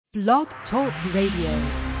Blog Talk Radio.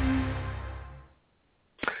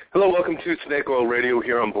 Hello, welcome to Snake Oil Radio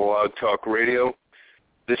here on Blog Talk Radio.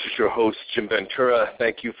 This is your host, Jim Ventura.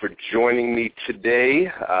 Thank you for joining me today.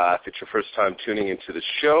 If it's your first time tuning into the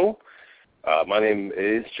show, my name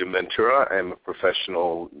is Jim Ventura. I'm a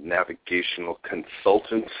professional navigational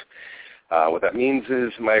consultant. What that means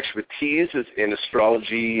is my expertise is in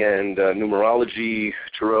astrology and numerology,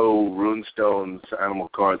 tarot, runestones, animal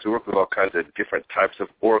cards. I work with all kinds of different types of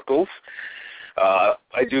oracles.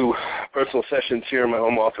 I do personal sessions here in my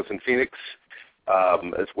home office in Phoenix,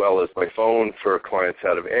 as well as by phone for clients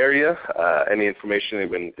out of area. Any information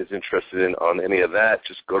anyone is interested in on any of that,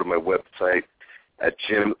 just go to my website at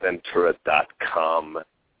jimventura.com.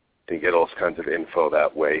 You get all kinds of info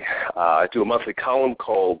that way. I do a monthly column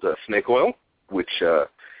called Snake Oil, which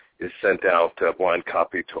is sent out blind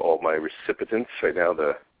copy to all my recipients. Right now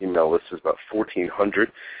the email list is about 1,400.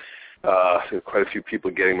 So quite a few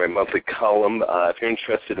people getting my monthly column. If you're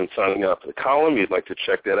interested in signing up for the column, you'd like to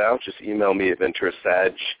check that out, just email me at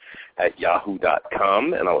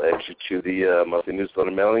venturasag@yahoo.com, and I'll add you to the monthly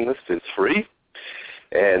newsletter mailing list. It's free,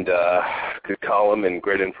 and good column and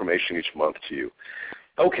great information each month to you.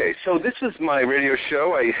 Okay, so this is my radio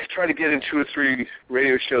show. I try to get in 2 or 3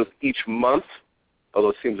 radio shows each month, although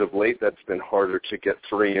it seems of late that's been harder to get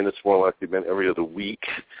 3 in. It's more likely been every other week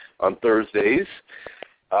on Thursdays.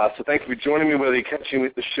 So thank you for joining me, whether you're catching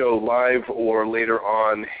the show live or later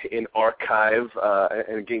on in archive.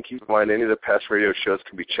 And again, keep in mind, any of the past radio shows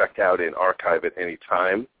can be checked out in archive at any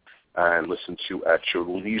time and listened to at your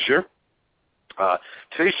leisure.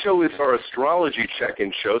 Today's show is our astrology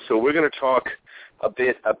check-in show, so we're going to talk a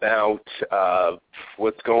bit about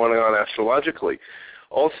what's going on astrologically.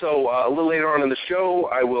 Also, a little later on in the show,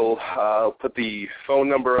 I will put the phone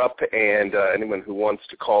number up, and anyone who wants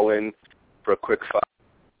to call in for a quick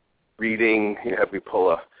reading, have me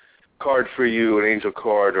pull a card for you, an angel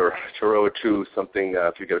card or tarot or two, something,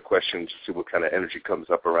 if you get a question, just see what kind of energy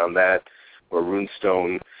comes up around that, or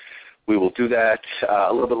runestone. We will do that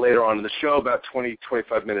a little bit later on in the show, about 20,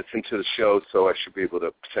 25 minutes into the show, so I should be able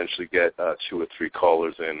to potentially get 2 or 3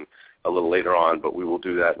 callers in a little later on, but we will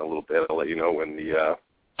do that in a little bit. I'll let you know when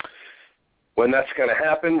that's going to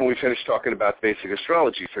happen, when we finish talking about basic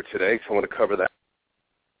astrology for today. So I want to cover that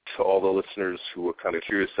to all the listeners who are kind of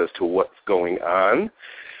curious as to what's going on.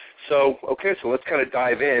 So, okay, so let's kind of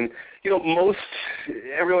dive in.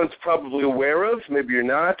 Everyone's probably aware of, maybe you're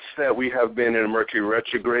not, that we have been in a Mercury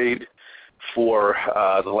retrograde for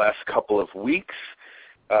the last couple of weeks.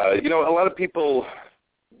 I think a lot of people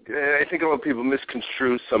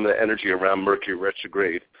misconstrue some of the energy around Mercury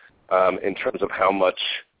retrograde in terms of how much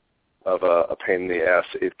of a pain in the ass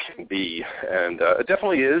it can be, and it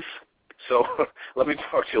definitely is. So let me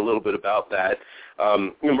talk to you a little bit about that.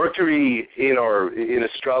 Mercury in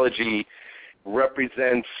astrology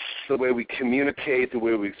represents the way we communicate, the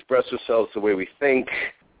way we express ourselves, the way we think,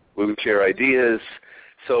 the way we share ideas.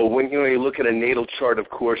 So when you look at a natal chart, of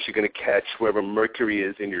course, you're going to catch wherever Mercury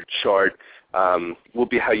is in your chart will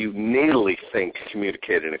be how you natally think,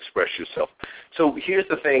 communicate, and express yourself. So here's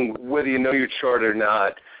the thing, whether you know your chart or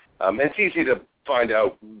not, and it's easy to find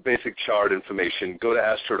out basic chart information. Go to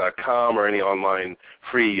astro.com or any online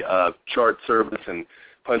free chart service and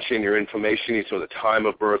punch in your information, the time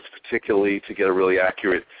of birth particularly, to get a really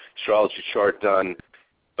accurate astrology chart done.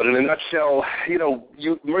 But in a nutshell,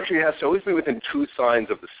 Mercury has to always be within 2 signs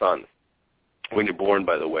of the sun when you're born,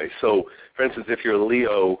 by the way. So, for instance, if you're a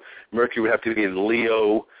Leo, Mercury would have to be in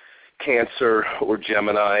Leo, Cancer, or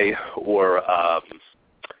Gemini, or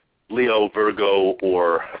Leo, Virgo,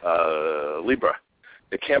 or Libra.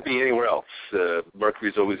 It can't be anywhere else. Mercury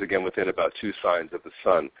is always, again, within about 2 signs of the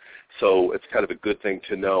sun. So it's kind of a good thing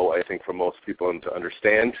to know, I think, for most people and to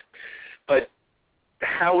understand. But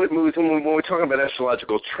how it moves, when we're talking about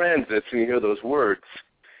astrological transits and you hear those words,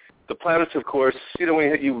 the planets, of course,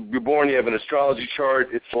 when you're born, you have an astrology chart.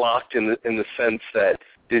 It's locked in the sense that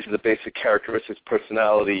these are the basic characteristics,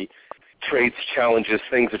 personality, traits, challenges,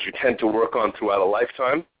 things that you tend to work on throughout a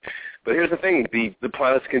lifetime. But here's the thing, the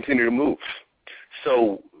planets continue to move.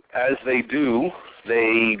 So as they do,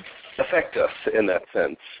 they affect us in that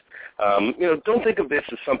sense. Don't think of this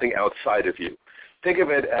as something outside of you. Think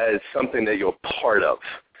of it as something that you're part of.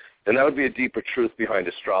 And that would be a deeper truth behind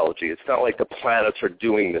astrology. It's not like the planets are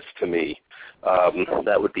doing this to me.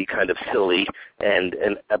 That would be kind of silly and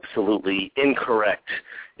absolutely incorrect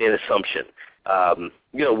in assumption.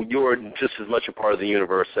 You're just as much a part of the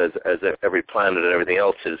universe as every planet and everything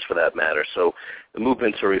else is, for that matter. So the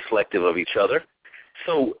movements are reflective of each other.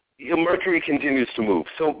 So Mercury continues to move.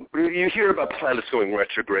 So you hear about planets going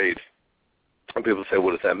retrograde, and people say,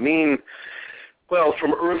 what does that mean? Well,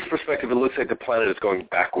 from Earth's perspective, it looks like the planet is going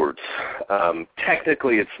backwards.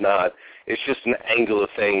 Technically, it's not. It's just an angular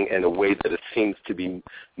thing and a way that it seems to be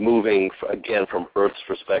moving, again, from Earth's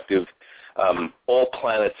perspective. All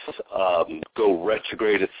planets go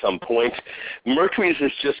retrograde at some point. Mercury's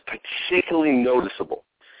is just particularly noticeable.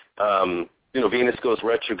 Venus goes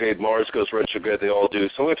retrograde, Mars goes retrograde, they all do.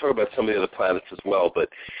 So I'm going to talk about some of the other planets as well. But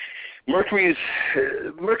Mercury's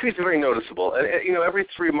very noticeable. And, every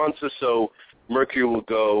 3 months or so, Mercury will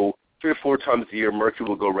go 3 or 4 times a year. Mercury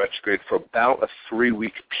will go retrograde for about a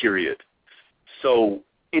 3-week period. So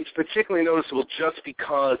it's particularly noticeable just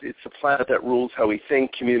because it's a planet that rules how we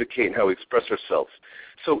think, communicate, and how we express ourselves.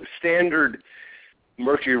 So standard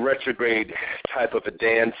Mercury retrograde type of a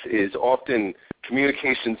dance is often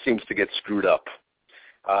communication seems to get screwed up.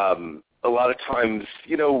 A lot of times,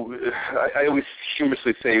 I always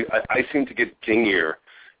humorously say I seem to get dingier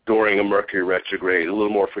during a Mercury retrograde, a little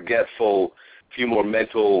more forgetful, a few more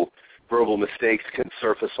mental, verbal mistakes can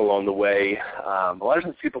surface along the way. A lot of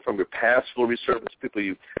times people from your past will resurface, people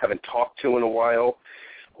you haven't talked to in a while,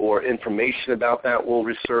 or information about that will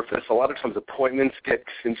resurface. A lot of times appointments get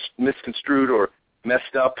misconstrued or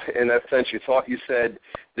messed up in that sense. You thought you said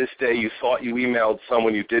this day, you thought you emailed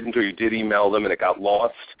someone, you didn't, or you did email them and it got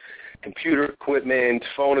lost. Computer equipment,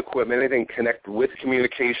 phone equipment, anything connected with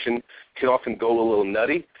communication can often go a little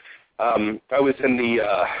nutty. I was in the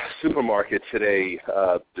supermarket today,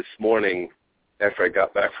 this morning, after I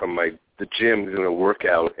got back from the gym doing a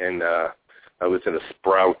workout, and I was in a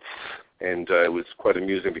Sprouts, and it was quite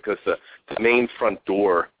amusing because the main front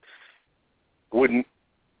door wouldn't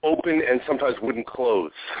open and sometimes wouldn't close.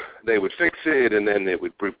 They would fix it, and then it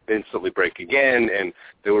would instantly break again, and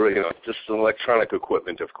they were, just electronic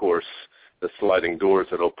equipment, of course, the sliding doors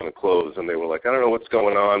that open and close, and they were like, I don't know what's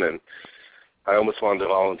going on, and I almost wanted to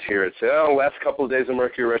volunteer and say, last couple of days of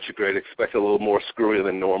Mercury retrograde, expect a little more screwy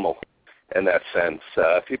than normal in that sense.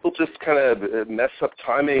 People just kind of mess up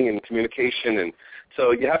timing and communication, and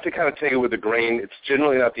so you have to kind of take it with a grain. It's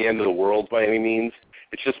generally not the end of the world by any means.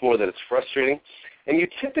 It's just more that it's frustrating. And you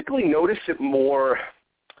typically notice it more,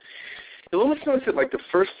 you'll almost notice it like the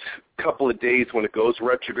first couple of days when it goes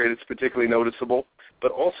retrograde, it's particularly noticeable,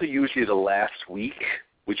 but also usually the last week,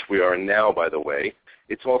 which we are now, by the way,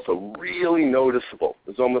 it's also really noticeable.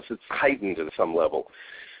 It's heightened at some level.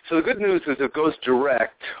 So the good news is it goes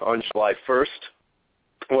direct on July 1st.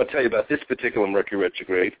 I want to tell you about this particular Mercury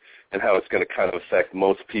retrograde and how it's going to kind of affect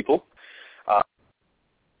most people.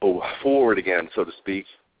 Forward again, so to speak,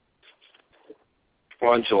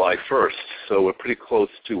 on July 1st. So we're pretty close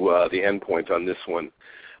to the end point on this one.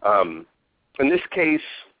 In this case,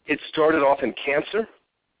 it started off in Cancer,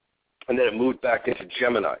 and then it moved back into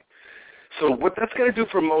Gemini. So what that's going to do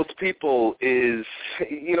for most people is,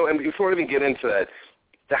 and before we even get into that,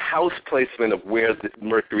 the house placement of where the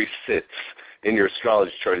Mercury sits in your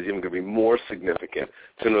astrology chart is even going to be more significant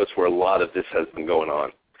to notice where a lot of this has been going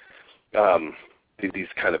on, these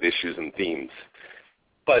kind of issues and themes.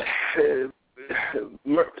 But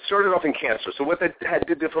started off in Cancer. So what that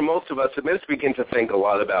did for most of us, it made us begin to think a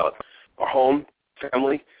lot about our home,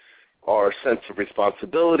 family, our sense of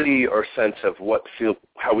responsibility, our sense of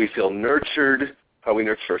how we feel nurtured, how we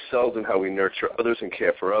nurture ourselves and how we nurture others and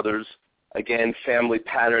care for others. Again, family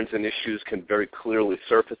patterns and issues can very clearly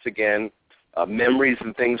surface again. Memories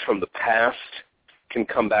and things from the past can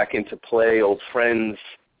come back into play, old friends,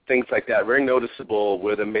 things like that, very noticeable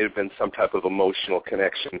where there may have been some type of emotional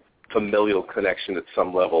connection, familial connection at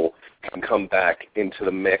some level can come back into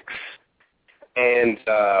the mix.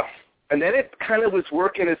 And then it kind of was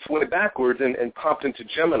working its way backwards and popped into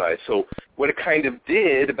Gemini. So what it kind of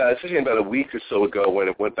did, especially about a week or so ago when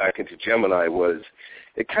it went back into Gemini, was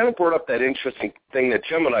it kind of brought up that interesting thing that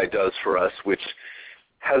Gemini does for us, which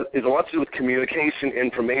is a lot to do with communication,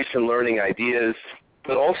 information, learning, ideas,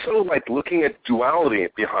 but also like looking at duality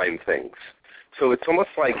behind things. So it's almost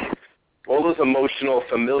like all those emotional,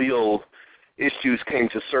 familial issues came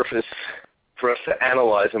to surface for us to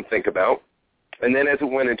analyze and think about. And then as it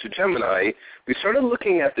went into Gemini, we started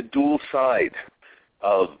looking at the dual side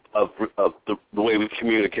of the way we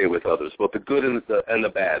communicate with others, both the good and the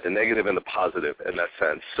bad, the negative and the positive in that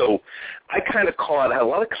sense. So I kind of I had a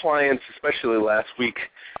lot of clients, especially last week,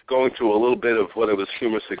 going through a little bit of what I was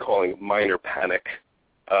humorously calling minor panic.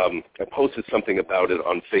 I posted something about it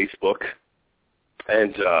on Facebook,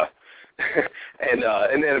 and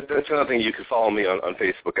then that's another thing. You can follow me on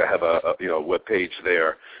Facebook. I have a web page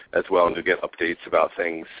there as well, and to get updates about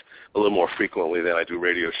things a little more frequently than I do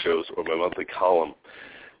radio shows or my monthly column.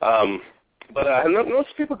 But I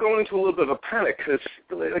noticed people going into a little bit of a panic because,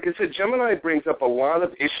 like I said, Gemini brings up a lot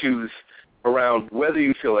of issues around whether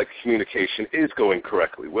you feel like communication is going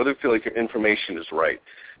correctly, whether you feel like your information is right.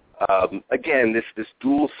 Again, this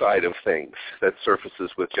dual side of things that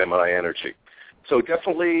surfaces with Gemini energy. So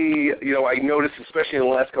definitely, I noticed, especially in the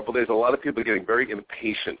last couple of days, a lot of people are getting very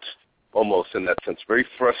impatient, almost in that sense, very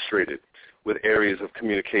frustrated with areas of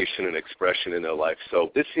communication and expression in their life.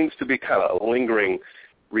 So this seems to be kind of a lingering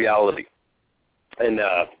reality. And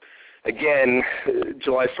again,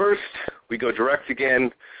 July 1st, we go direct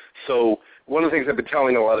again. So one of the things I've been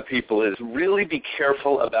telling a lot of people is really be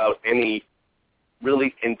careful about any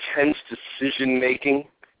really intense decision-making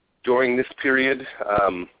during this period.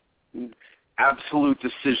 Absolute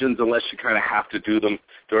decisions, unless you kind of have to do them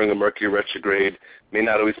during a Mercury retrograde, may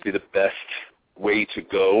not always be the best way to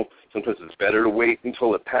go. Sometimes it's better to wait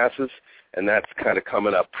until it passes, and that's kind of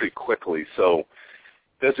coming up pretty quickly. So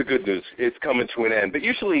that's the good news. It's coming to an end. But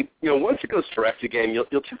usually, once it goes direct again,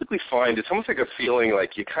 you'll typically find it's almost like a feeling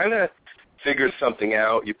like you kind of figure something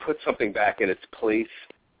out, you put something back in its place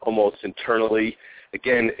almost internally.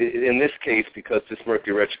 Again, in this case, because this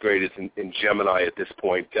Mercury retrograde is in Gemini at this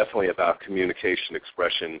point, definitely about communication,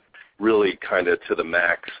 expression, really kind of to the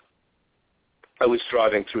max. I was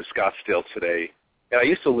driving through Scottsdale today, and I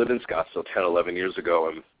used to live in Scottsdale 10, 11 years ago,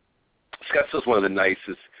 and Scottsdale is one of the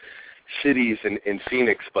nicest cities in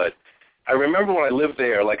Phoenix, but I remember when I lived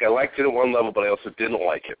there, like I liked it at one level, but I also didn't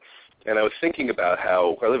like it. And I was thinking about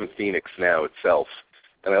how I live in Phoenix now itself,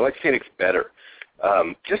 and I like Phoenix better,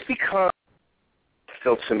 just because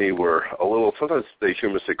still to me were a little, sometimes the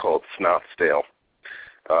humorously call it Snottsdale,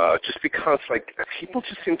 just because like people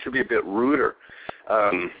just seem to be a bit ruder.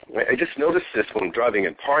 I just noticed this when I'm driving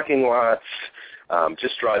in parking lots,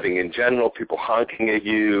 just driving in general, people honking at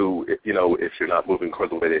you, if you're not moving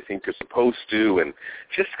the way they think you're supposed to, and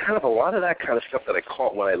just kind of a lot of that kind of stuff that I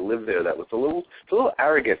caught when I lived there that was a little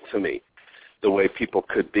arrogant to me, the way people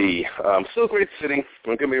could be. Still a great city,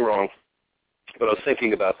 don't get me wrong. But I was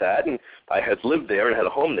thinking about that, and I had lived there and had a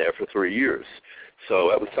home there for 3 years. So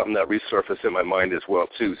that was something that resurfaced in my mind as well,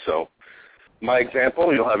 too. So my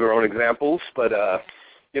example, you'll have your own examples, but,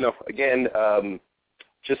 again,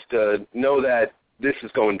 just know that this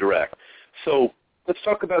is going direct. So let's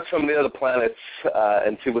talk about some of the other planets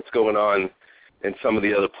and see what's going on in some of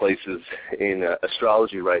the other places in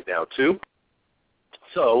astrology right now, too.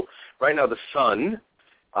 So right now the Sun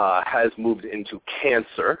has moved into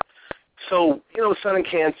Cancer. So, Sun in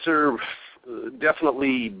Cancer,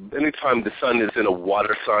 definitely anytime the Sun is in a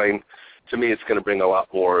water sign, to me it's going to bring a lot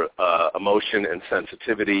more emotion and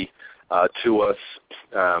sensitivity to us.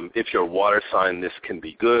 If you're a water sign, this can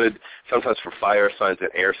be good. Sometimes for fire signs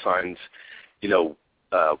and air signs,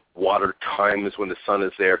 water times when the Sun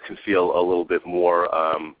is there can feel a little bit more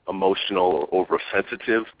emotional or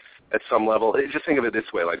oversensitive at some level. Just think of it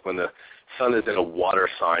this way, like when the Sun is in a water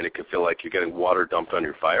sign, it can feel like you're getting water dumped on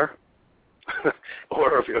your fire.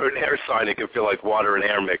 Or if you're an air sign, it can feel like water and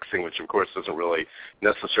air mixing, which of course doesn't really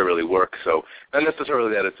necessarily work. So not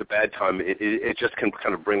necessarily that it's a bad time. It just can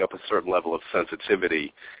kind of bring up a certain level of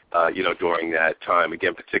sensitivity, during that time.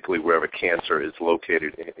 Again, particularly wherever Cancer is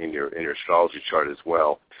located in your astrology chart as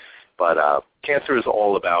well. But Cancer is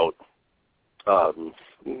all about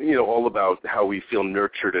all about how we feel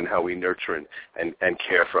nurtured and how we nurture and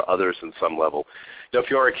care for others in some level. Now, if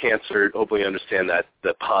you are a Cancer, hopefully you understand that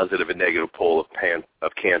the positive and negative pole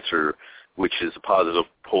of Cancer, which is a positive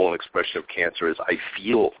pole and expression of Cancer, is I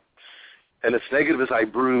feel. And its negative is I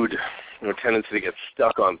brood, tendency to get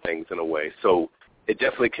stuck on things in a way. So it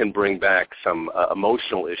definitely can bring back some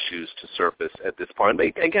emotional issues to surface at this point.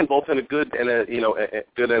 But again, both in a good and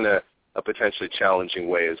a potentially challenging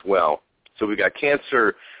way as well. So we've got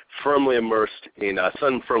Cancer firmly immersed in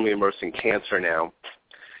Sun firmly immersed in Cancer now.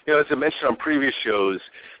 As I mentioned on previous shows,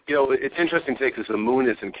 it's interesting today because the Moon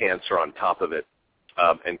is in Cancer on top of it,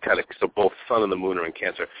 and kind of so both Sun and the Moon are in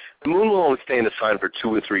Cancer. The Moon will only stay in the sign for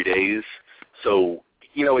 2 or 3 days, so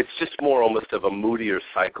it's just more almost of a moodier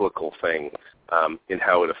cyclical thing in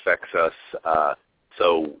how it affects us.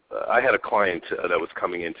 So I had a client that was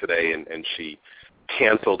coming in today, and she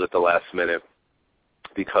canceled at the last minute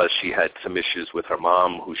because she had some issues with her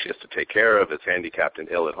mom who she has to take care of, is handicapped and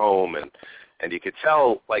ill at home, and you could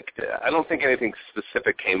tell, like, I don't think anything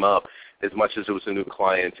specific came up as much as it was a new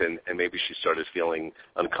client, and maybe she started feeling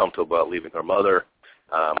uncomfortable about leaving her mother,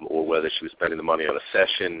 or whether she was spending the money on a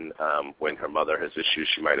session when her mother has issues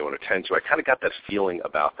she might want to attend to. I kind of got that feeling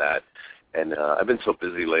about that, and I've been so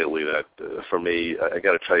busy lately that for me, I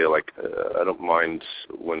got to tell you, like, I don't mind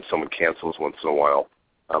when someone cancels once in a while.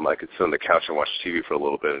 I could sit on the couch and watch TV for a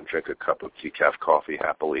little bit and drink a cup of decaf coffee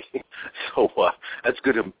happily. So that's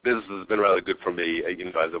good. Business has been rather good for me,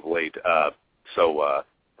 as of late. So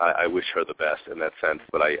I wish her the best in that sense.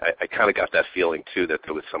 But I kind of got that feeling, too, that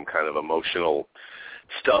there was some kind of emotional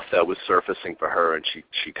stuff that was surfacing for her, and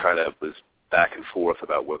she kind of was back and forth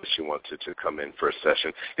about whether she wanted to come in for a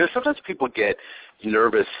session. Sometimes people get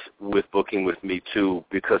nervous with booking with me, too,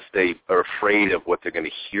 because they are afraid of what they're going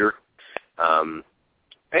to hear. And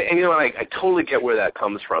I totally get where that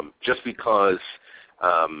comes from, just because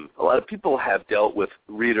a lot of people have dealt with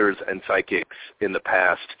readers and psychics in the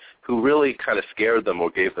past who really kind of scared them or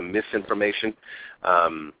gave them misinformation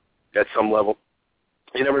at some level.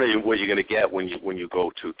 You never know what you're going to get when you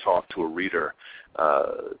go to talk to a reader.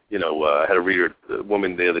 I had a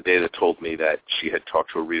woman the other day that told me that she had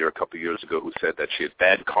talked to a reader a couple of years ago who said that she had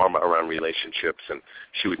bad karma around relationships and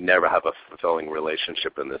she would never have a fulfilling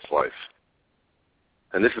relationship in this life.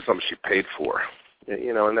 And this is something she paid for.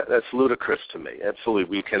 And that's ludicrous to me.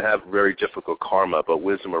 Absolutely, we can have very difficult karma, but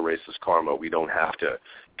wisdom erases karma. We don't have to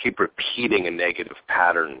keep repeating a negative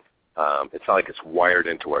pattern. It's not like it's wired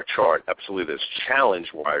into our chart. Absolutely, there's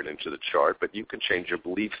challenge wired into the chart, but you can change your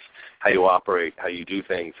beliefs, how you operate, how you do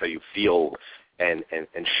things, how you feel, and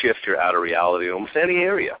shift your outer reality in almost any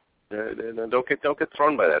area. Don't get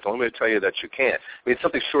thrown by that. Don't let me tell you that you can't. I mean, it's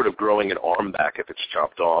something short of growing an arm back if it's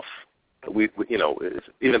chopped off. We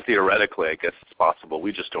even theoretically, I guess it's possible.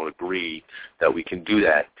 We just don't agree that we can do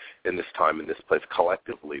that in this time, in this place,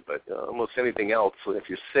 collectively. But almost anything else, if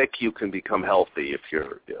you're sick, you can become healthy. If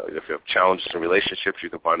you have challenges in relationships,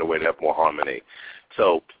 you can find a way to have more harmony.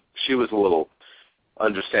 So she was a little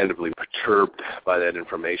understandably perturbed by that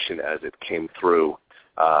information as it came through.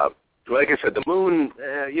 Like I said, the moon,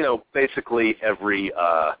 basically every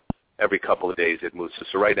couple of days it moves.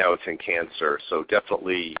 So right now it's in Cancer, so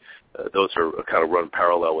definitely those are kind of run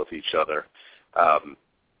parallel with each other.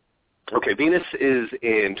 Okay, Venus is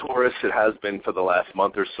in Taurus. It has been for the last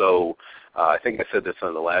month or so. I think I said this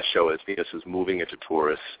on the last show, as Venus is moving into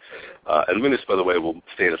Taurus. And Venus, by the way, will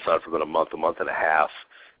stay in the sun for about a month and a half.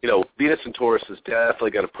 Venus in Taurus is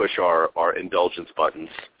definitely going to push our indulgence buttons.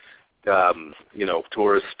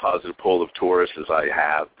 Taurus, positive pole of Taurus is I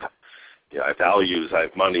have values, I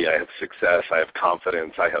have money, I have success, I have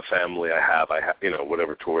confidence, I have family, I have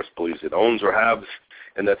whatever Taurus believes it owns or has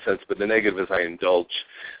in that sense. But the negative is I indulge.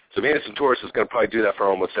 So Venus and Taurus is going to probably do that for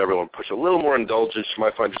almost everyone. Push a little more indulgence. You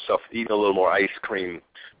might find yourself eating a little more ice cream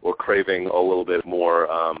or craving a little bit more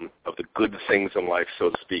of the good things in life, so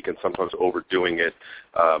to speak, and sometimes overdoing it.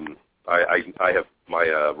 I have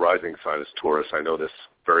my rising sign is Taurus. I know this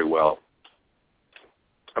very well.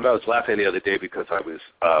 I was laughing the other day because I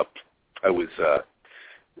was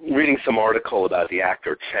reading some article about the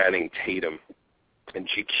actor Channing Tatum in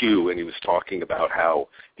GQ, and he was talking about how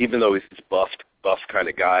even though he's this buff kind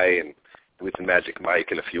of guy and with the Magic Mike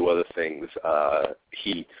and a few other things,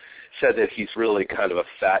 he said that he's really kind of a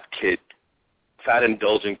fat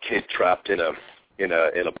indulgent kid trapped in a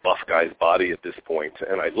buff guy's body at this point.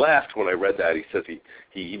 And I laughed when I read that. He says he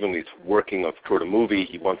even when he's working toward a movie,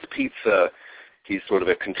 he wants pizza. He's sort of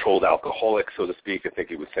a controlled alcoholic, so to speak. I think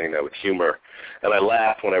he was saying that with humor. And I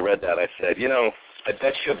laughed when I read that. I said, I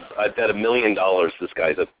bet $1 million this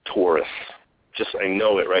guy's a Taurus. I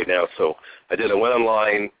know it right now. So I did. I went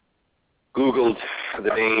online, Googled the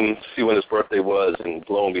name, see when his birthday was, and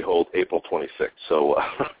lo and behold, April 26th. So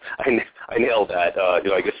I nailed that.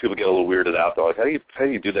 I guess people get a little weirded out. They're like, how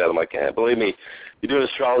do you do that? I'm like, believe me, you're doing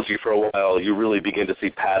astrology for a while, you really begin to see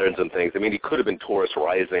patterns and things. I mean, he could have been Taurus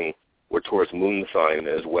rising or Taurus moon sign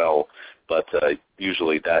as well, but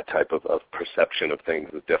usually that type of perception of things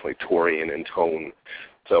is definitely Taurian in tone.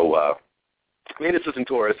 So Venus is in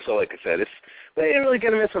Taurus, so like I said, they really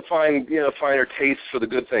get a finer taste for the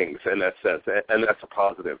good things in that sense, and that's a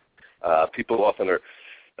positive. People often are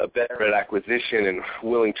better at acquisition and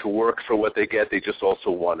willing to work for what they get. They just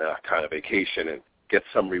also want a kind of vacation and get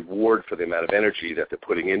some reward for the amount of energy that they're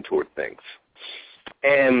putting in toward things.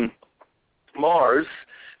 And Mars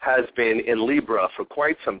has been in Libra for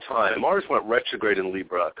quite some time. Mars went retrograde in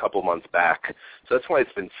Libra a couple months back, so that's why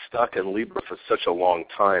it's been stuck in Libra for such a long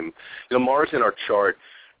time. Mars in our chart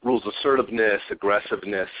rules assertiveness,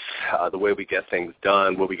 aggressiveness, the way we get things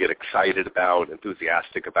done, what we get excited about,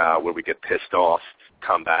 enthusiastic about, where we get pissed off,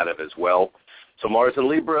 combative as well. So Mars in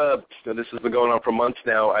Libra, this has been going on for months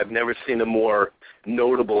now. I've never seen a more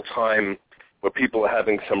notable time where people are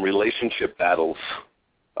having some relationship battles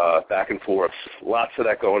back and forth. Lots of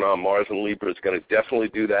that going on. Mars in Libra is going to definitely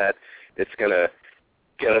do that. It's going to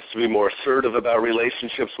get us to be more assertive about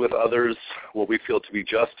relationships with others, what we feel to be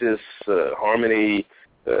justice, harmony,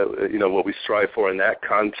 what we strive for in that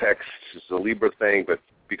context is the Libra thing. But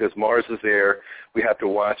because Mars is there, we have to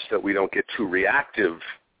watch that we don't get too reactive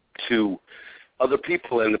to other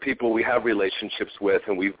people and the people we have relationships with,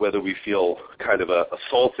 and whether we feel kind of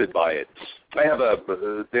assaulted by it. I have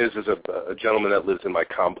there's a gentleman that lives in my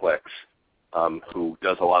complex who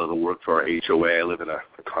does a lot of the work for our HOA. I live in a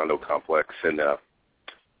condo complex, and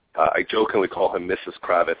I jokingly call him Mrs.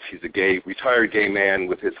 Kravitz. He's a retired gay man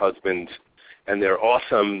with his husband, and they're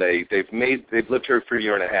awesome. They've lived here for a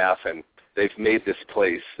year and a half, and they've made this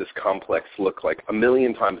place, this complex, look like a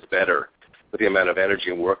million times better with the amount of energy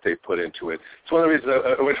and work they put into it. It's one of the reasons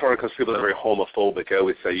I always want to, because people are very homophobic. I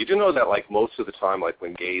always say, you do know that like most of the time, like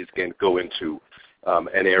when gays go into a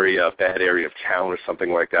bad area of town or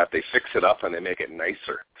something like that, they fix it up and they make it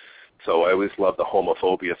nicer. So I always love the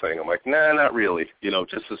homophobia thing. I'm like, nah, not really.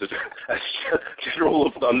 Just as a general rule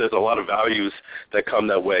of thumb, there's a lot of values that come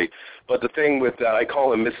that way. But the thing with that, I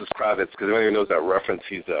call him Mrs. Kravitz because anyone knows that reference,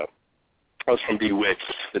 I was from Bewitched,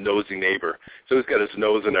 the nosy neighbor. So he's got his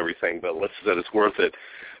nose and everything, but let's say it's worth it.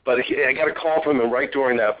 But I got a call from him right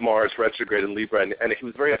during that Mars retrograde in Libra, and he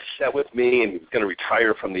was very upset with me, and he was going to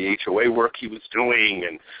retire from the HOA work he was doing,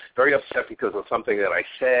 and very upset because of something that I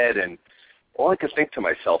said. And all I could think to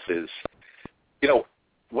myself is,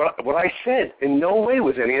 what I said in no way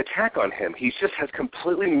was any attack on him. He just has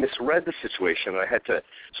completely misread the situation, and I had to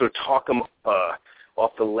sort of talk him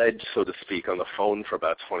off the ledge, so to speak, on the phone for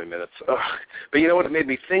about 20 minutes. Ugh. But you know what it made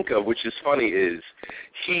me think of, which is funny, is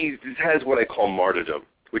he has what I call martyrdom,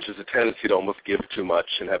 which is a tendency to almost give too much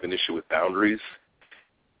and have an issue with boundaries.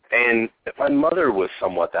 And my mother was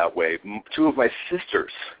somewhat that way. Two of my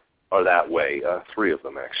sisters are that way. Three of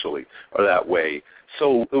them, actually, are that way.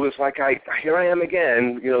 So it was like, here I am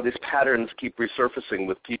again. These patterns keep resurfacing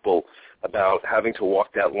with people about having to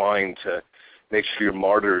walk that line to make sure your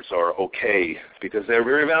martyrs are okay, because they're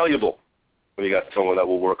very valuable when you got someone that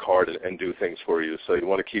will work hard and do things for you. So you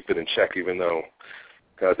want to keep it in check, even though,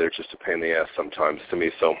 God, they're just a pain in the ass sometimes to me.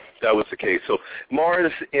 So that was the case. So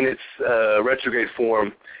Mars in its retrograde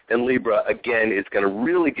form in Libra, again, is going to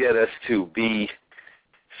really get us to be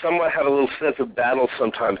somewhat have a little sense of battle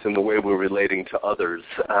sometimes in the way we're relating to others.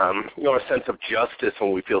 Our sense of justice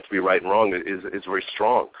when we feel to be right and wrong is very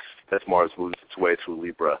strong as Mars moves its way through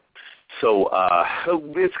Libra. So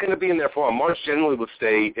it's going to be in there for a while. Mars generally will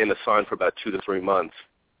stay in a sign for about 2 to 3 months.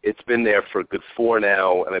 It's been there for a good 4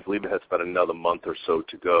 now, and I believe it has about another month or so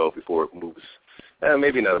to go before it moves.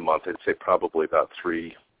 Maybe another month. I'd say probably about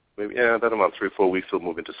 3, maybe about a month, 3 or 4 weeks. It'll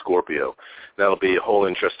move into Scorpio. That'll be a whole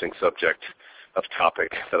interesting subject of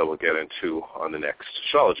topic that I will get into on the next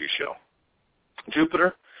astrology show.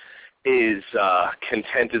 Jupiter is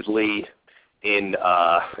contentedly in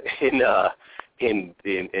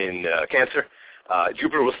Cancer.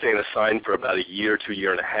 Jupiter will stay in a sign for about a year to a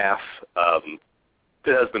year and a half.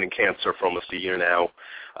 It has been in Cancer for almost a year now.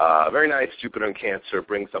 Very nice. Jupiter in Cancer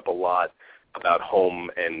brings up a lot about home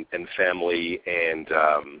and family, and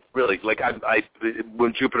really, like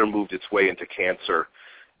when Jupiter moved its way into Cancer,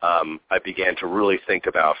 I began to really think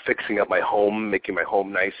about fixing up my home, making my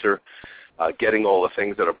home nicer, getting all the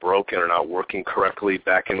things that are broken or not working correctly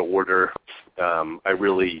back in order. It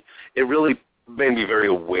really made me very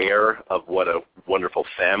aware of what a wonderful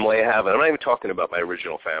family I have. And I'm not even talking about my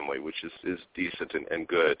original family, which is decent and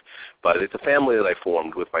good, but it's a family that I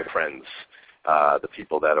formed with my friends, the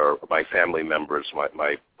people that are my family members,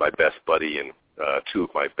 my best buddy and 2 of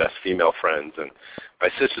my best female friends, and my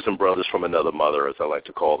sisters and brothers from another mother, as I like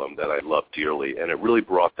to call them, that I love dearly. And it really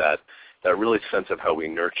brought that really sense of how we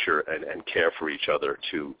nurture and care for each other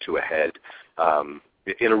to a head.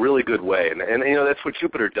 In a really good way, and that's what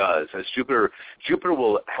Jupiter does. As Jupiter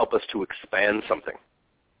will help us to expand something.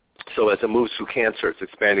 So as it moves through Cancer, it's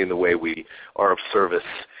expanding the way we are of service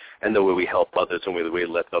and the way we help others and the way we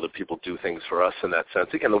let other people do things for us in that sense.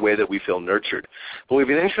 Again, the way that we feel nurtured. But we have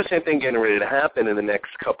an interesting thing getting ready to happen in the next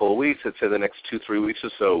couple of weeks. I'd say the next 2-3 weeks or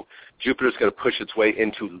so. Jupiter's going to push its way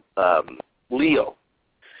into Leo.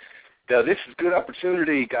 Now, this is a good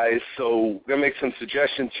opportunity, guys, so I'm going to make some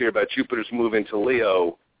suggestions here about Jupiter's move into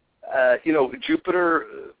Leo. Jupiter,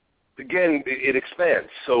 again, it expands.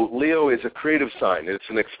 So Leo is a creative sign. It's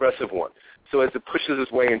an expressive one. So as it pushes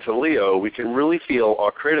its way into Leo, we can really feel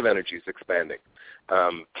our creative energies expanding.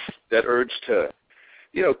 That urge to,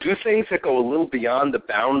 do things that go a little beyond the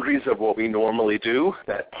boundaries of what we normally do,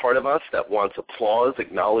 that part of us that wants applause,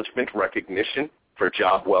 acknowledgement, recognition for a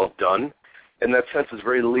job well done. In that sense, is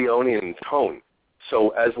very Leonian in tone. So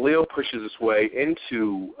as Leo pushes its way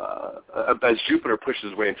into, as Jupiter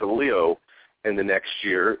pushes its way into Leo in the next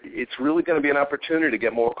year, it's really going to be an opportunity to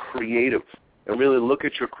get more creative and really look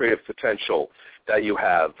at your creative potential that you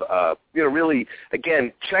have. Really,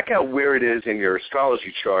 again, check out where it is in your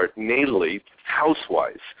astrology chart natally,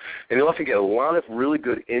 house-wise, and you'll often get a lot of really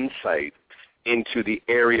good insight into the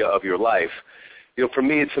area of your life. For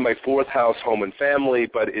me, it's in my 4th house, home and family,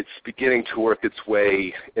 but it's beginning to work its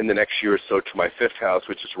way in the next year or so to my 5th house,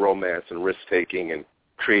 which is romance and risk-taking and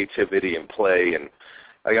creativity and play. And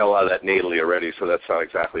I got a lot of that natally already, so that's not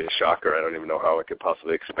exactly a shocker. I don't even know how I could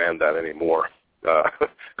possibly expand that anymore.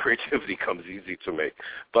 Creativity comes easy to me,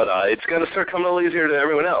 but it's going to start coming a little easier to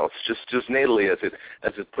everyone else, just natally as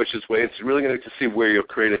it pushes way. It's really going to see where you're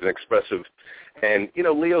creative and expressive. And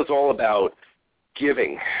Leo's all about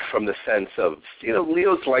giving, from the sense of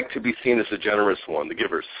Leos like to be seen as the generous one, the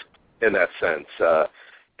givers, in that sense.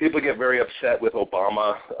 People get very upset with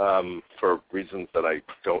Obama for reasons that I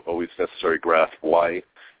don't always necessarily grasp why,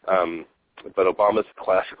 but Obama's a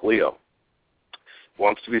classic Leo.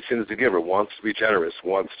 Wants to be seen as a giver, wants to be generous,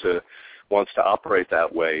 wants to operate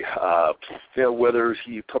that way. Whether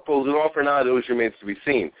he proposes it off or not, it always remains to be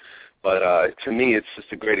seen. But to me, it's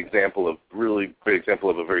just a great example of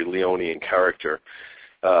a very Leonian character.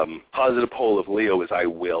 Positive pole of Leo is I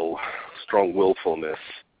will, strong willfulness,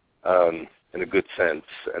 in a good sense,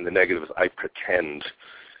 and the negative is I pretend.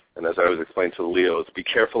 And as I always explain to the Leos, be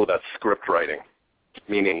careful about script writing,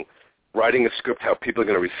 meaning writing a script how people are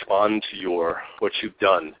going to respond to what you've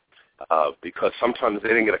done, because sometimes they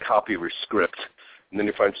didn't get a copy of your script, and then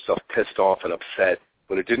you find yourself pissed off and upset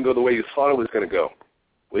when it didn't go the way you thought it was going to go.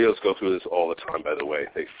 Leos go through this all the time, by the way.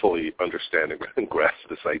 They fully understand and grasp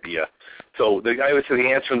this idea. So I would say the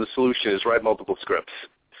answer and the solution is write multiple scripts.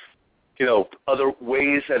 Other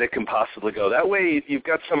ways that it can possibly go. That way you've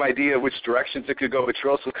got some idea which directions it could go, but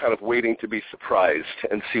you're also kind of waiting to be surprised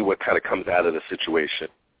and see what kind of comes out of the situation.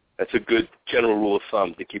 That's a good general rule of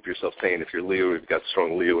thumb to keep yourself sane. If you're Leo, you've got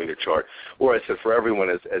strong Leo in your chart. Or I said for everyone,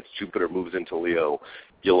 as Jupiter moves into Leo,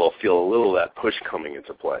 you'll all feel a little of that push coming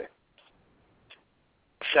into play.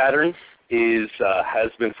 Saturn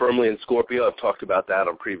has been firmly in Scorpio. I've talked about that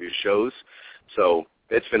on previous shows. So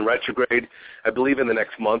it's been retrograde. I believe in the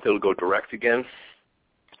next month it'll go direct again.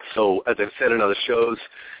 So as I've said in other shows,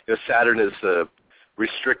 Saturn is the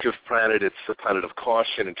restrictive planet. It's the planet of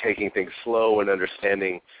caution and taking things slow and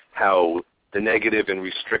understanding how the negative and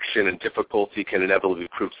restriction and difficulty can inevitably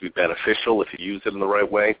prove to be beneficial if you use it in the right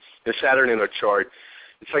way. The Saturn in our chart,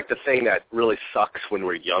 it's like the thing that really sucks when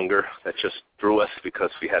we're younger, that just threw us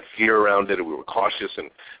because we had fear around it and we were cautious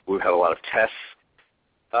and we had a lot of tests.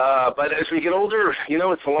 But as we get older,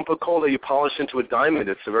 it's a lump of coal that you polish into a diamond.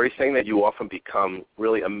 It's the very thing that you often become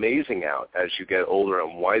really amazing at as you get older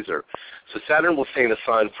and wiser. So Saturn will stay in a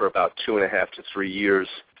sign for about 2.5 to 3 years.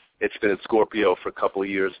 It's been in Scorpio for a couple of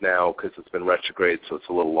years now because it's been retrograde, so it's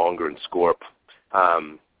a little longer in Scorp.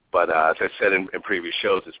 But as I said in previous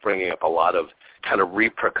shows, it's bringing up a lot of kind of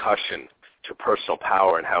repercussion to personal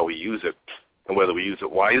power and how we use it and whether we use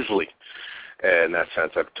it wisely. And in that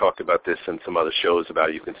sense, I've talked about this in some other shows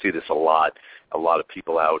about, you can see this a lot of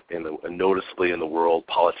people out noticeably in the world,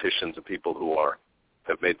 politicians and people who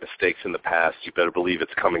have made mistakes in the past. You better believe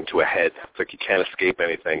it's coming to a head. It's like you can't escape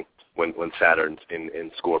anything when Saturn's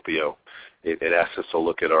in Scorpio. It asks us to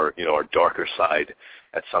look at our darker side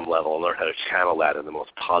at some level and learn how to channel that in the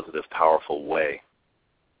most positive, powerful way.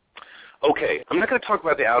 Okay, I'm not going to talk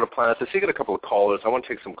about the outer planets. I see you got a couple of callers. I want to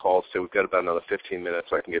take some calls too. We've got about another 15 minutes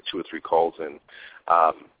so I can get 2 or 3 calls in.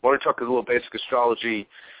 I want to talk a little basic astrology.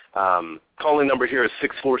 Calling number here is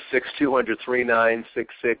 646-200-3966.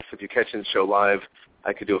 If you're catching the show live,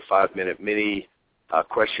 I could do a 5-minute mini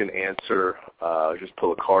question-answer. Just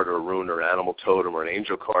pull a card or a rune or an animal totem or an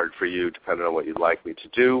angel card for you, depending on what you'd like me to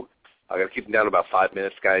do. I got to keep them down to about 5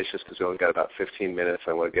 minutes, guys, just because we only got about 15 minutes.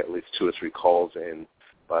 I want to get at least 2 or 3 calls in.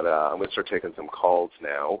 But I'm going to start taking some calls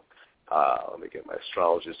now. Let me get my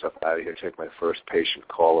astrologist up out of here, take my first patient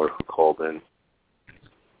caller who called in.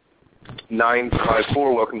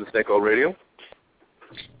 954, welcome to Snake Oil Radio.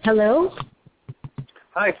 Hello?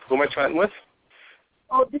 Hi, who am I chatting with?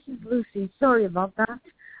 Oh, this is Lucy. Sorry about that.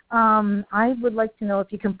 I would like to know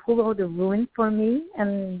if you can pull out a rune for me,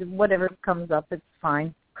 and whatever comes up, it's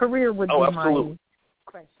fine. Career would be absolutely. My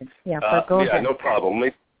question. Yeah, but go ahead. Yeah, no problem.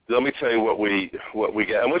 Let me tell you what we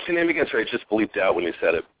get. And what's your name again? Sorry, I just bleeped out when you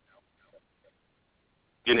said it.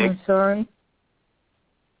 Your name? I'm sorry.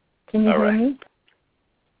 Can you hear me?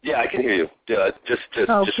 Yeah, I can hear you. Just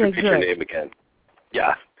repeat your name again.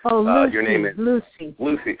 Yeah. Oh, Lucy. Your name is Lucy.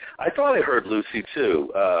 Lucy. I thought I heard Lucy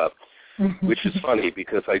too, which is funny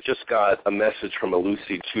because I just got a message from a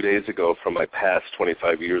Lucy 2 days ago from my past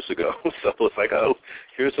 25 years ago. So it's like,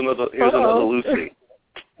 here's another Lucy.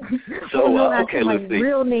 So, okay, my Lucy.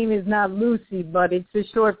 real name is not Lucy, but it's a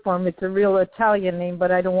short form. It's a real Italian name,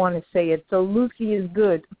 but I don't want to say it. So Lucy is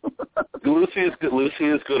good. Lucy is good. Lucy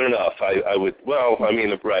is good enough. I would. Well, I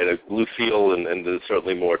mean, right. Lucille, and there's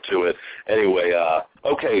certainly more to it. Anyway,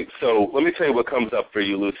 okay. So let me tell you what comes up for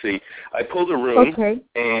you, Lucy. I pulled a rune,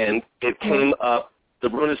 and it came up. The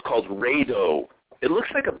rune is called Rado. It looks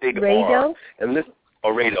like a big R, and this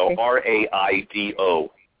Rado, Raido.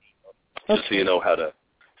 Just so you know how to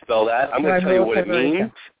spell that. I'm going to tell you what it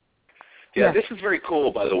means. Yeah, this is very cool,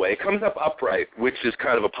 by the way. It comes up upright, which is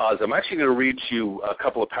kind of a positive. I'm actually going to read you a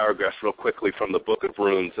couple of paragraphs real quickly from the Book of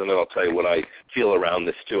Runes, and then I'll tell you what I feel around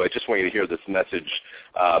this, too. I just want you to hear this message.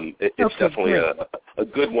 It's definitely a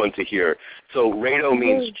good one to hear. So Rado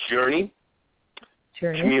means journey,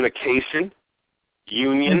 communication,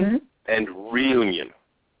 union, and reunion.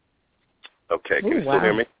 Okay, can you still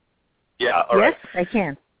hear me? Yeah, all right. Yes, I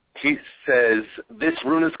can. He says, this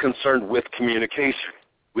rune is concerned with communication,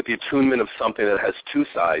 with the attunement of something that has two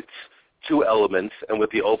sides, two elements, and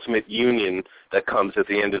with the ultimate union that comes at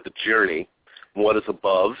the end of the journey. What is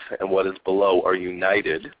above and what is below are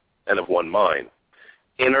united and of one mind.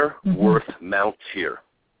 Inner worth mounts here.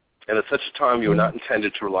 And at such a time, you are not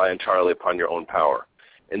intended to rely entirely upon your own power.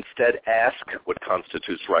 Instead, ask what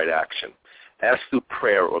constitutes right action. Ask through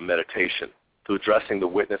prayer or meditation, through addressing the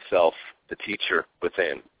witness self, the teacher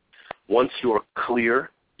within. Once you are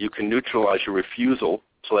clear, you can neutralize your refusal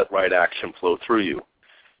to let right action flow through you.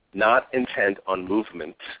 Not intent on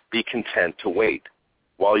movement, be content to wait.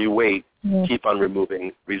 While you wait, keep on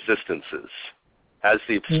removing resistances. As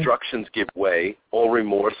the obstructions give way, all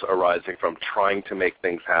remorse arising from trying to make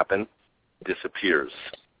things happen disappears.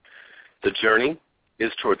 The journey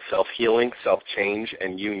is towards self-healing, self-change,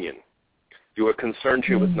 and union. You are concerned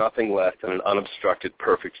here with nothing less than an unobstructed,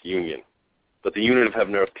 perfect union. But the union of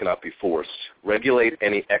heaven and earth cannot be forced. Regulate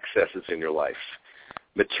any excesses in your life.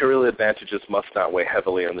 Material advantages must not weigh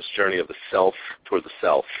heavily on this journey of the self toward the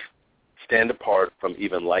self. Stand apart from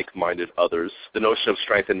even like-minded others. The notion of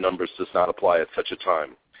strength in numbers does not apply at such a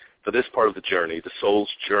time. For this part of the journey, the soul's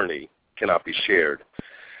journey cannot be shared.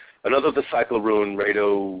 Another of the cycle rune,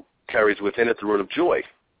 Rado, carries within it the rune of joy.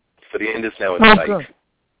 For the end is now in sight. Good.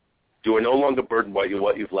 You are no longer burdened by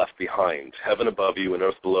what you've left behind. Heaven above you and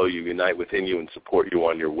earth below you unite within you and support you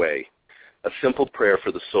on your way. A simple prayer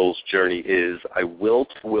for the soul's journey is, I will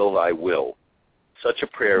to will thy will. Such a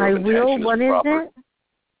prayer of intention is proper.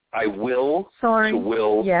 I will to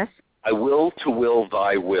will. Yes. I will to will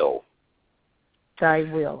thy will. Thy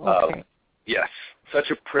will, okay. Yes. Such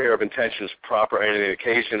a prayer of intention is proper, and an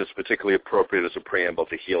occasion is particularly appropriate as a preamble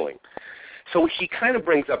to healing. So he kind of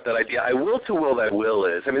brings up that idea, I will to will thy will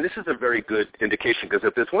is, I mean, this is a very good indication, because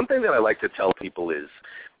if there's one thing that I like to tell people is,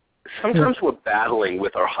 sometimes we're battling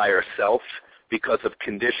with our higher self because of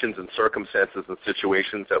conditions and circumstances and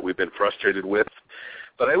situations that we've been frustrated with.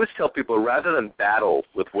 But I always tell people, rather than battle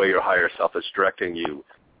with where your higher self is directing you,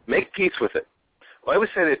 make peace with it. I always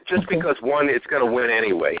say that just because, one, it's going to win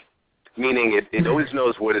anyway, meaning it always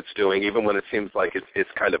knows what it's doing, even when it seems like it's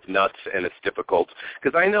kind of nuts and it's difficult.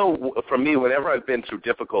 Because I know from me, whenever I've been through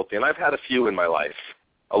difficulty, and I've had a few in my life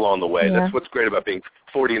along the way. That's what's great about being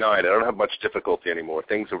 49. I don't have much difficulty anymore.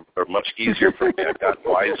 Things are much easier for me. I've gotten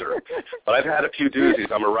wiser. But I've had a few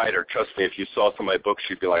doozies. I'm a writer. Trust me, if you saw some of my books,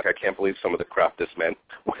 you'd be like, I can't believe some of the crap this man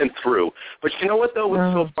went through. But you know what, though?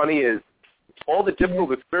 What's so funny is all the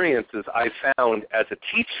difficult experiences I found as a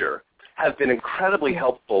teacher have been incredibly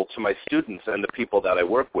helpful to my students and the people that I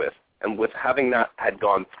work with. And with having not had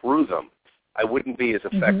gone through them, I wouldn't be as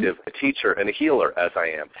effective a teacher and a healer as I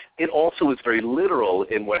am. It also is very literal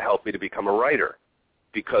in what helped me to become a writer,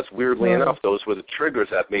 because weirdly enough, those were the triggers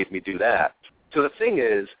that made me do that. So the thing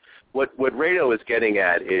is, what Rado is getting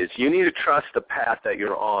at is you need to trust the path that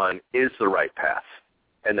you're on is the right path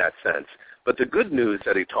in that sense. But the good news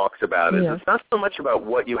that he talks about is it's not so much about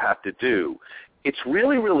what you have to do. It's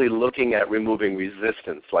really, really looking at removing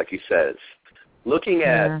resistance, like he says. Looking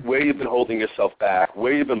at where you've been holding yourself back,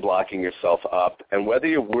 where you've been blocking yourself up, and whether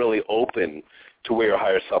you're really open to where your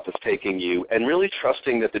higher self is taking you, and really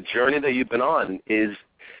trusting that the journey that you've been on is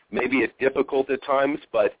maybe difficult at times,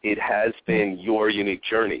 but it has been your unique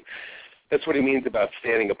journey. That's what he means about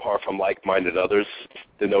standing apart from like-minded others.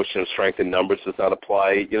 The notion of strength in numbers does not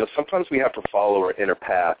apply. You know, sometimes we have to follow our inner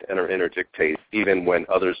path and our inner dictate, even when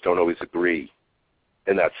others don't always agree.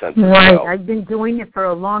 In that sense as well. I've been doing it for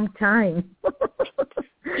a long time.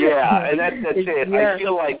 And that's it. I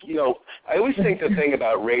feel like, you know, I always think the thing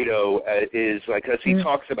about Rado is, like, as he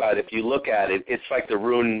talks about, if you look at it, it's like the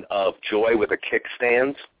rune of joy with a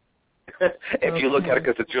kickstand. If you look at it,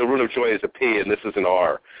 because the rune of joy is a P and this is an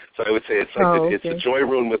R. So I would say it's like it's the joy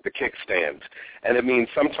rune with the kickstand. And it means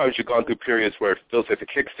sometimes you've gone through periods where it feels like the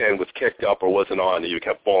kickstand was kicked up or wasn't on and you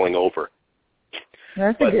kept falling over.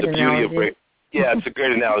 That's a good analogy. Yeah, it's a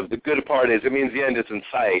great analogy. The good part is it means the end is in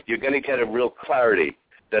sight. You're going to get a real clarity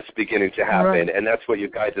that's beginning to happen, right. and that's what your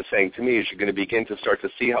guides are saying to me is you're going to begin to start to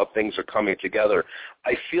see how things are coming together.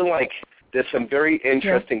 I feel like there's some very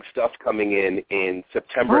interesting stuff coming in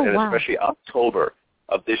September and especially October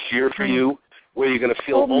of this year for you, where you're going to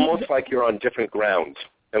feel almost like you're on different ground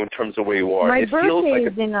in terms of where you are. My birthday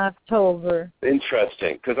is in October.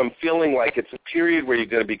 Interesting, because I'm feeling like it's a period where you're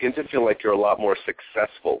going to begin to feel like you're a lot more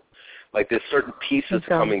successful. Like there's certain pieces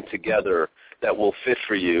coming together that will fit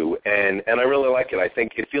for you, and I really like it. I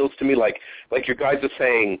think it feels to me like your guides are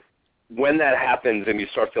saying, when that happens and you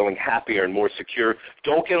start feeling happier and more secure,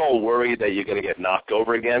 don't get all worried that you're going to get knocked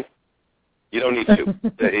over again. You don't need to.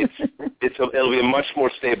 It'll be a much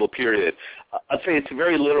more stable period. I'd say it's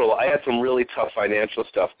very literal. I had some really tough financial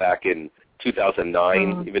stuff back in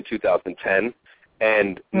 2009, even 2010.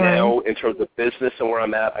 And now, in terms of business and where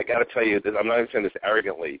I'm at, I got to tell you that I'm not even saying this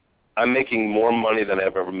arrogantly. I'm making more money than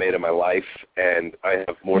I've ever made in my life, and I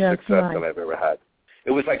have more success than I've ever had.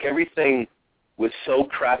 It was like everything was so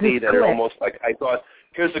crappy that it almost like I thought,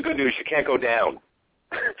 here's the good news, you can't go down.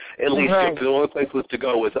 At least the only place was to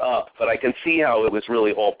go was up. But I can see how it was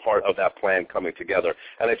really all part of that plan coming together.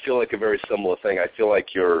 And I feel like a very similar thing. I feel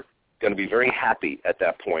like you're going to be very happy at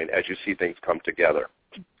that point as you see things come together.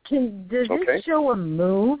 Does it show a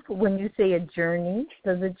move when you say a journey?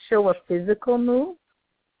 Does it show a physical move?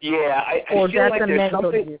 Yeah, I or feel that's like a there's mental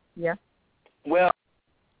something. view? Yeah. Well,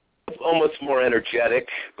 it's almost more energetic,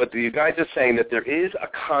 but you guys are saying that there is a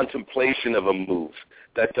contemplation of a move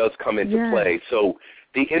that does come into play. So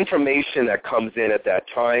the information that comes in at that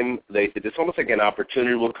time, it's almost like an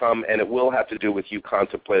opportunity will come, and it will have to do with you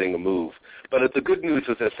contemplating a move. But the good news,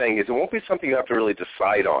 as they're saying, is it won't be something you have to really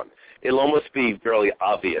decide on. It'll almost be fairly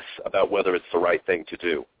obvious about whether it's the right thing to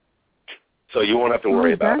do. So you won't have to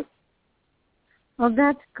worry about it. Oh,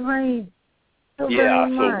 that's great. Very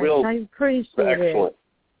much. Real I appreciate excellent. it.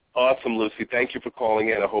 Awesome, Lucy. Thank you for calling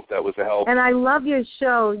in. I hope that was a help. And I love your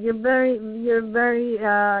show. You're very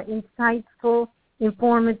insightful,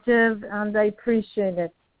 informative, and I appreciate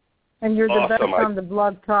it. And you're the best on the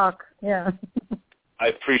blog talk. Yeah. I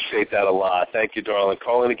appreciate that a lot. Thank you, darling.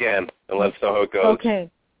 Call in again and let us know how it goes.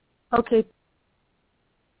 Okay.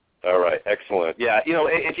 All right, excellent. Yeah,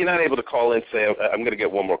 if you're not able to call in, say, I'm going to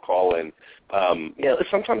get one more call in.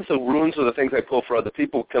 Sometimes the runes or the things I pull for other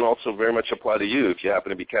people can also very much apply to you if you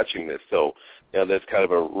happen to be catching this. So, there's kind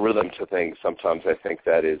of a rhythm to things. Sometimes I think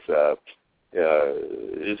that is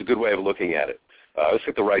a good way of looking at it. I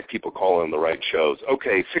think the right people call in the right shows.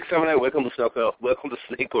 Okay, 678, welcome to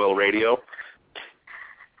Snake Oil Radio.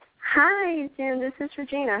 Hi, Jim. This is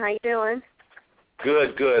Regina. How you doing?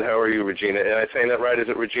 Good. How are you, Regina? Am I saying that right? Is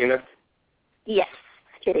it Regina? Yes,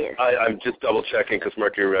 it is. I'm just double-checking because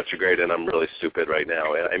Mercury retrograde, and I'm really stupid right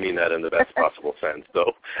now. I mean that in the best possible sense.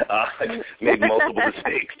 So I've made multiple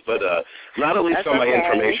mistakes, but not at least on my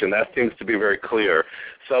information. That seems to be very clear.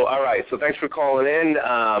 So, all right. So thanks for calling in.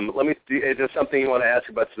 Is there something you want to ask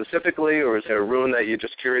about specifically, or is there a rune that you're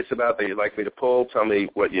just curious about that you'd like me to pull? Tell me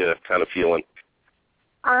what you're kind of feeling.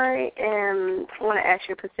 I want to ask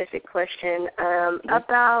you a specific question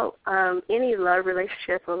about any love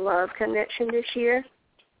relationship or love connection this year.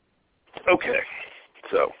 Okay,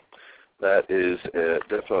 so that is a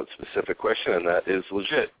definite specific question, and that is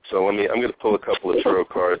legit. So I'm going to pull a couple of tarot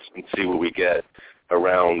cards and see what we get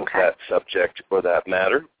around that subject or that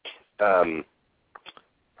matter. All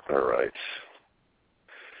right.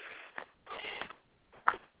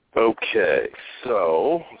 Okay,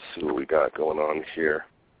 so let's see what we got going on here.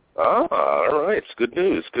 All right, it's good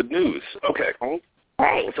news. Okay,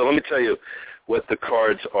 so let me tell you what the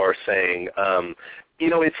cards are saying.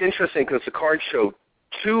 It's interesting because the cards show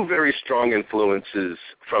two very strong influences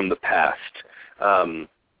from the past.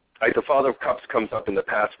 Like the Father of Cups comes up in the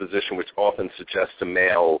past position, which often suggests a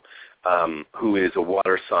male who is a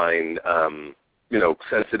water sign,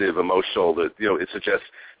 sensitive, emotional. That it suggests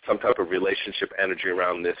some type of relationship energy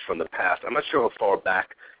around this from the past. I'm not sure how far back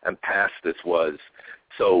and past this was.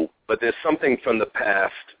 So, but there's something from the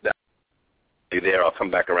past that there. I'll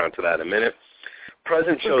come back around to that in a minute.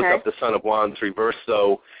 Present shows up the Son of Wands reversed,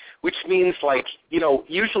 though, which means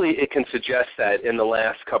usually it can suggest that in the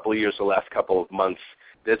last couple of years, the last couple of months,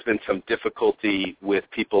 there's been some difficulty with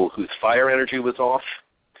people whose fire energy was off.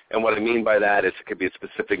 And what I mean by that is it could be a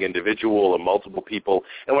specific individual or multiple people.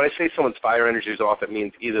 And when I say someone's fire energy is off, it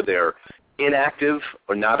means either they're inactive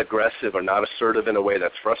or not aggressive or not assertive in a way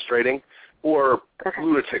that's frustrating, or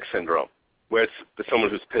lunatic syndrome, where it's someone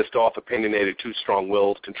who's pissed off, opinionated, too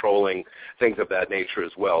strong-willed, controlling, things of that nature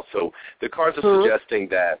as well. So the cards are suggesting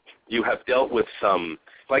that you have dealt with some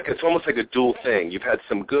like it's almost like a dual thing. You've had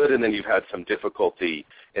some good, and then you've had some difficulty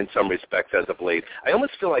in some respects as of late. I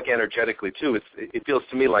almost feel like energetically too. It feels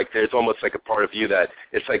to me like there's almost like a part of you that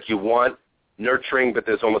it's like you want nurturing, but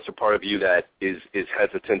there's almost a part of you that is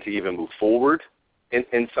hesitant to even move forward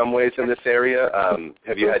in some ways in this area.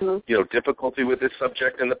 Have you had difficulty with this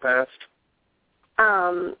subject in the past?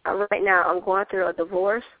 Right now I'm going through a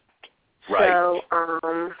divorce. Right.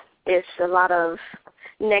 So it's a lot of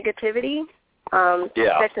negativity,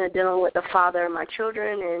 especially dealing with the father of my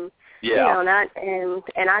children, and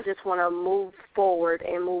and I just want to move forward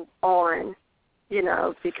and move on,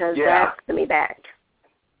 because that's to me back.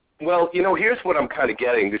 Well, here's what I'm kind of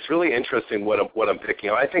getting. It's really interesting what I'm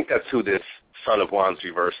picking up. I think that's who this Son of Wands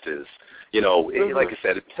reversed is. Like I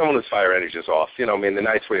said, it's someone whose fire energy is off. The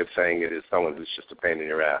nice way of saying it is someone who's just a pain in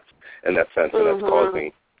your ass in that sense, and that's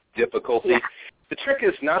causing difficulty. Yeah. The trick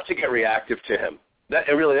is not to get reactive to him. That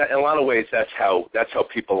in a lot of ways, that's how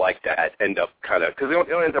people like that end up kind of, because it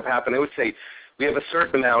don't end up happening. I would say we have a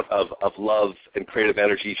certain amount of love and creative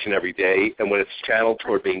energy each and every day, and when it's channeled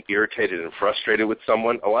toward being irritated and frustrated with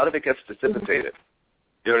someone, a lot of it gets dissipated.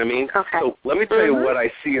 You know what I mean? Okay. So let me tell you what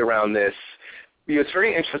I see around this. It's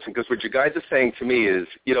very interesting because what you guys are saying to me is,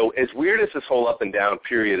 as weird as this whole up and down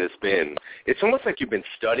period has been, it's almost like you've been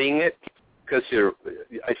studying it, because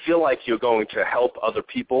I feel like you're going to help other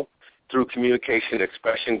people through communication and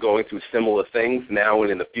expression going through similar things now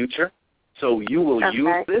and in the future. So you will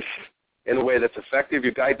use this in a way that's effective.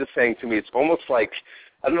 Your guides are saying to me it's almost like,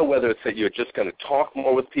 I don't know whether it's that you're just going to talk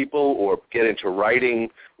more with people or get into writing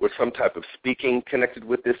or some type of speaking connected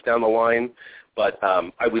with this down the line. But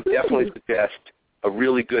I would definitely suggest a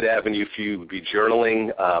really good avenue for you would be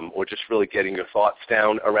journaling or just really getting your thoughts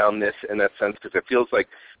down around this in that sense, because it feels like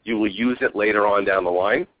you will use it later on down the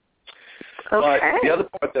line. Okay. But the other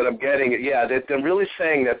part that I'm getting, they're really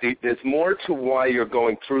saying that there's more to why you're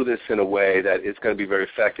going through this in a way that is going to be very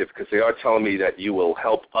effective, because they are telling me that you will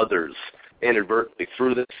help others inadvertently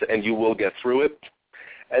through this, and you will get through it.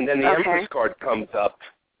 And then the Empress card comes up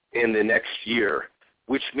in the next year,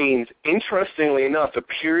 which means, interestingly enough, a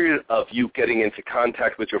period of you getting into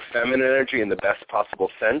contact with your feminine energy in the best possible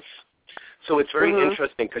sense. So it's very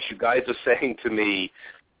interesting because you guys are saying to me,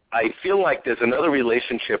 I feel like there's another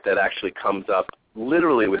relationship that actually comes up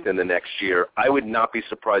literally within the next year. I would not be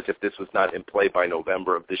surprised if this was not in play by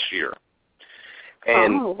November of this year.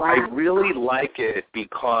 And I really like it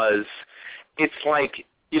because it's like,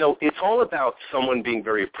 it's all about someone being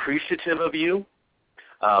very appreciative of you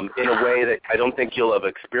in a way that I don't think you'll have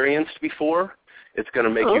experienced before. It's going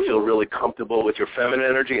to make you feel really comfortable with your feminine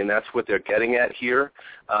energy, and that's what they're getting at here.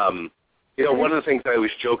 One of the things I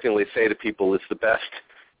always jokingly say to people is the best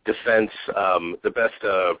defense, the best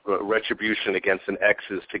retribution against an ex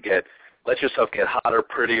is to let yourself get hotter,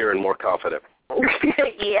 prettier, and more confident.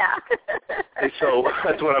 Yeah. And so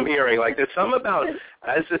that's what I'm hearing. Like there's something about,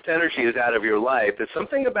 as this energy is out of your life, there's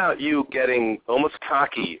something about you getting almost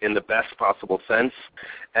cocky in the best possible sense,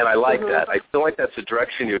 and I like that. I feel like that's the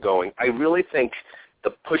direction you're going. I really think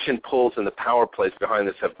the push and pulls and the power plays behind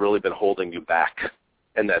this have really been holding you back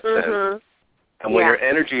in that sense. And when your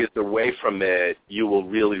energy is away from it, you will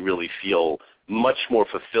really, really feel much more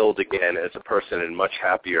fulfilled again as a person and much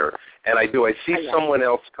happier. And I see someone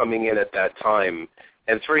else coming in at that time,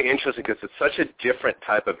 and it's very interesting because it's such a different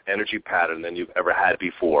type of energy pattern than you've ever had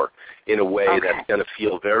before in a way that's going to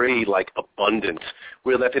feel very, abundant,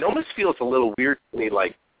 where that it almost feels a little weird to me,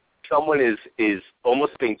 like someone is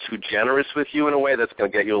almost being too generous with you in a way that's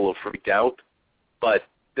going to get you a little freaked out, but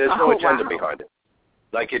there's no agenda behind it.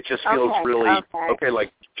 Like it just feels really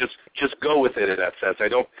like just go with it in that sense. I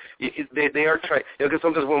don't. They are trying, because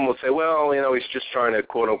sometimes women will say, well, he's just trying to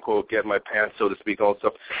quote unquote get my pants, so to speak, all that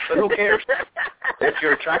stuff. But who cares? If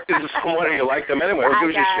you're attracted to someone and you like them anyway, who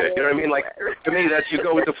gives a shit? You know what I mean? Like to me, that's you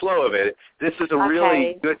go with the flow of it. This is a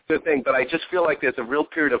really good thing, but I just feel like there's a real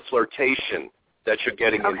period of flirtation that you're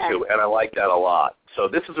getting into, and I like that a lot. So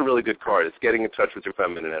this is a really good card. It's getting in touch with your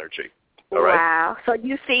feminine energy. All right? Wow. So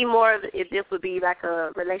you see more of if this would be like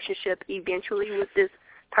a relationship eventually with this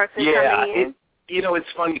person coming in? It's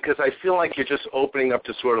funny because I feel like you're just opening up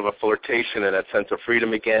to sort of a flirtation and that sense of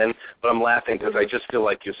freedom again, but I'm laughing because I just feel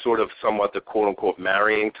like you're sort of somewhat the quote-unquote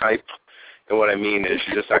marrying type, and what I mean is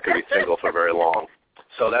you're just not going to be single for very long.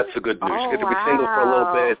 So that's the good news. You get to be single for a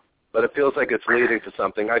little bit, but it feels like it's leading to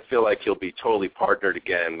something. I feel like you'll be totally partnered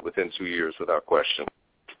again within 2 years without question.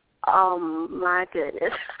 Oh my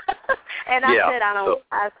goodness! And I said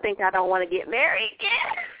I think I don't want to get married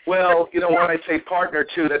yet. Well, when I say partner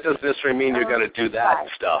too, that doesn't necessarily mean you're going to do that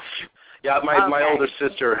stuff. Yeah, my older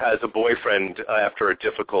sister has a boyfriend after a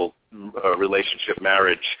difficult relationship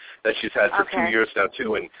marriage that she's had for 2 years now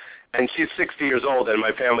too, and she's 60 years old, and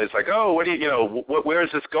my family's like, oh, where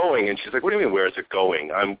is this going? And she's like, what do you mean, where is it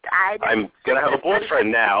going? I'm gonna have a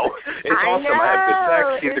boyfriend now. It's awesome. I have good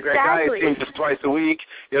sex. He's a great guy. I see him just twice a week.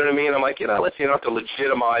 You know what I mean? I'm like, you don't have to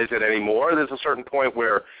legitimize it anymore. There's a certain point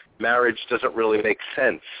where marriage doesn't really make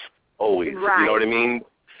sense always. Right. You know what I mean?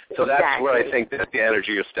 So that's where I think that's the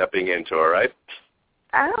energy you're stepping into. All right.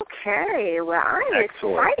 Okay, well, I'm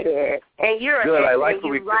excited, and you're good. I like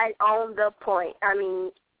you're right on the point. I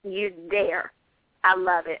mean, you're there. I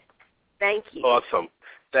love it. Thank you. Awesome.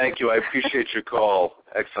 Thank you. I appreciate your call.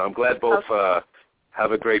 Excellent. I'm glad both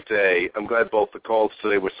have a great day. I'm glad both the calls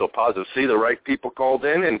today were so positive. See, the right people called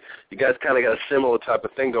in, and you guys kind of got a similar type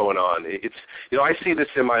of thing going on. It's I see this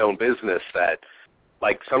in my own business that,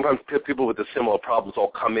 like, sometimes people with the similar problems all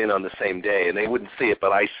come in on the same day, and they wouldn't see it,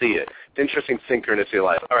 but I see it. It's interesting synchronicity of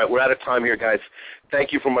life. All right, we're out of time here, guys.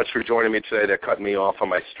 Thank you so much for joining me today. They're cutting me off on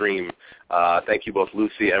my stream. Thank you both,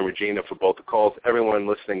 Lucy and Regina, for both the calls. Everyone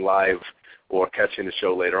listening live or catching the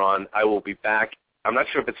show later on, I will be back. I'm not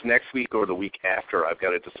sure if it's next week or the week after. I've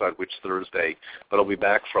got to decide which Thursday, but I'll be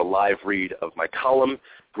back for a live read of my column.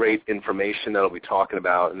 Great information that I'll be talking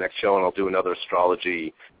about in the next show, and I'll do another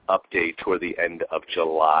astrology update toward the end of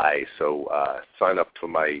July. So sign up to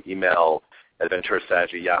my email at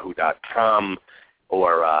venturasag@yahoo.com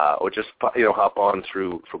or just hop on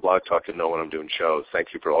through for Blog Talk to know when I'm doing shows.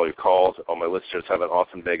 Thank you for all your calls. All my listeners, have an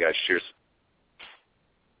awesome day, guys. Cheers.